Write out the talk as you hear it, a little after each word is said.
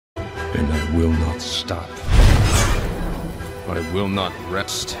And I will not stop. I will not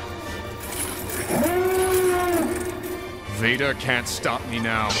rest. Vader can't stop me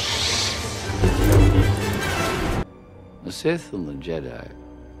now. The Sith and the Jedi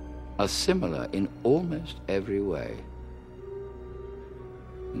are similar in almost every way,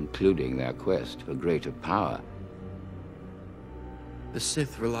 including their quest for greater power. The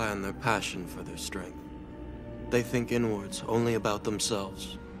Sith rely on their passion for their strength. They think inwards, only about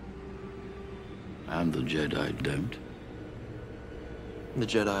themselves. And the Jedi don't. The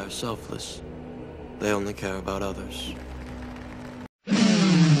Jedi are selfless. They only care about others.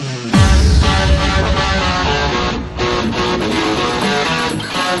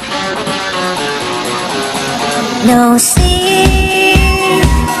 No sleep,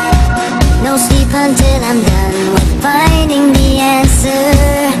 no sleep until I'm done with finding the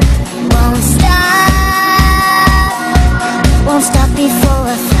answer. Won't stop before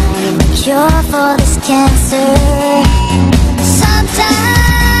I find the cure for this cancer. Sometimes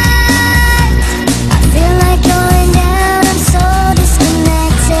I feel like going down, I'm so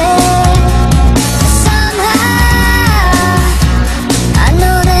disconnected. Somehow I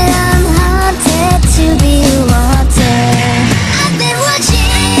know that I'm haunted to be wanted. I've been watching,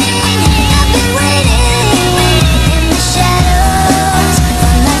 I've been waiting in the shadows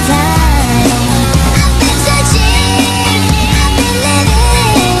for my time. I've been searching, I've been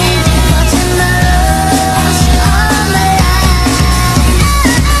living for tomorrows all my life.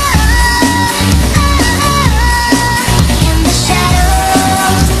 In the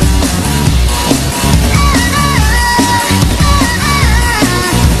shadows,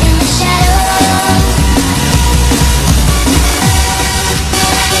 in the shadows.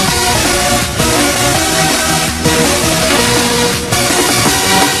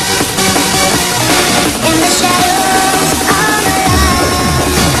 In the shadows all my life. All my life.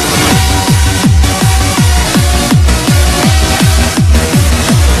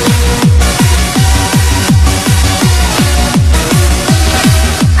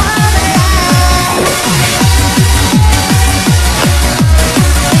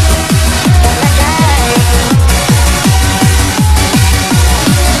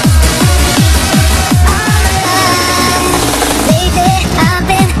 Lately I've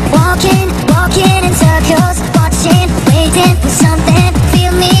been walking in circles, watching, waiting for something.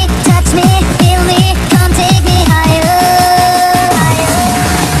 Feel me, touch me, feel me, come take me higher, higher.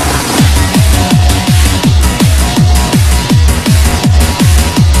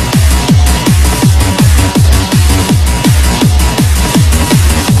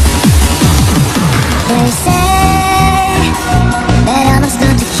 They say that I must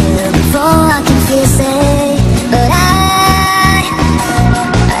learn to kill before I can feel safe, but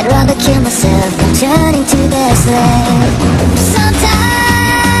I'd rather kill myself than turning to their slave.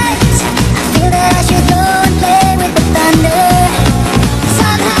 Sometimes I feel that I should go and play with the thunder.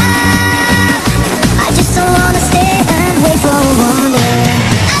 Somehow I just don't wanna stay and wait for a wonder.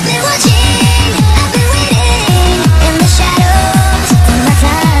 I've been watching, I've been waiting in the shadows for my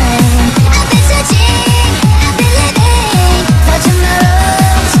time. I've been searching, I've been living for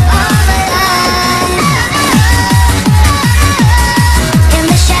tomorrows all my life. In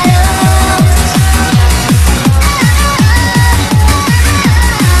the shadows,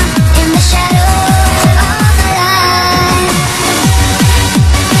 in the shadows all my life.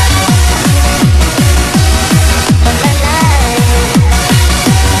 All my life.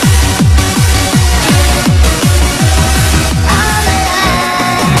 All my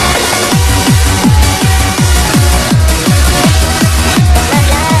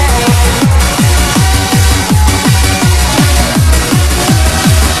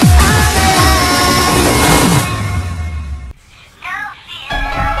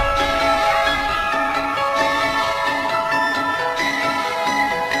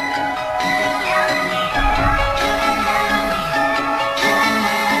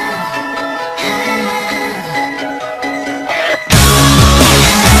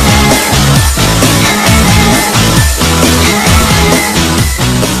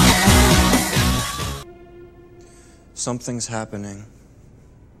Something's happening.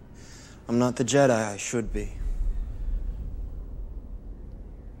 I'm not the Jedi I should be.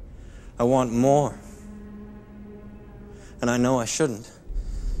 I want more. And I know I shouldn't.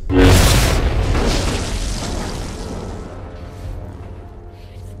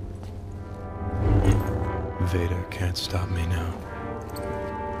 Vader can't stop me now.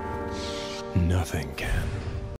 Nothing can.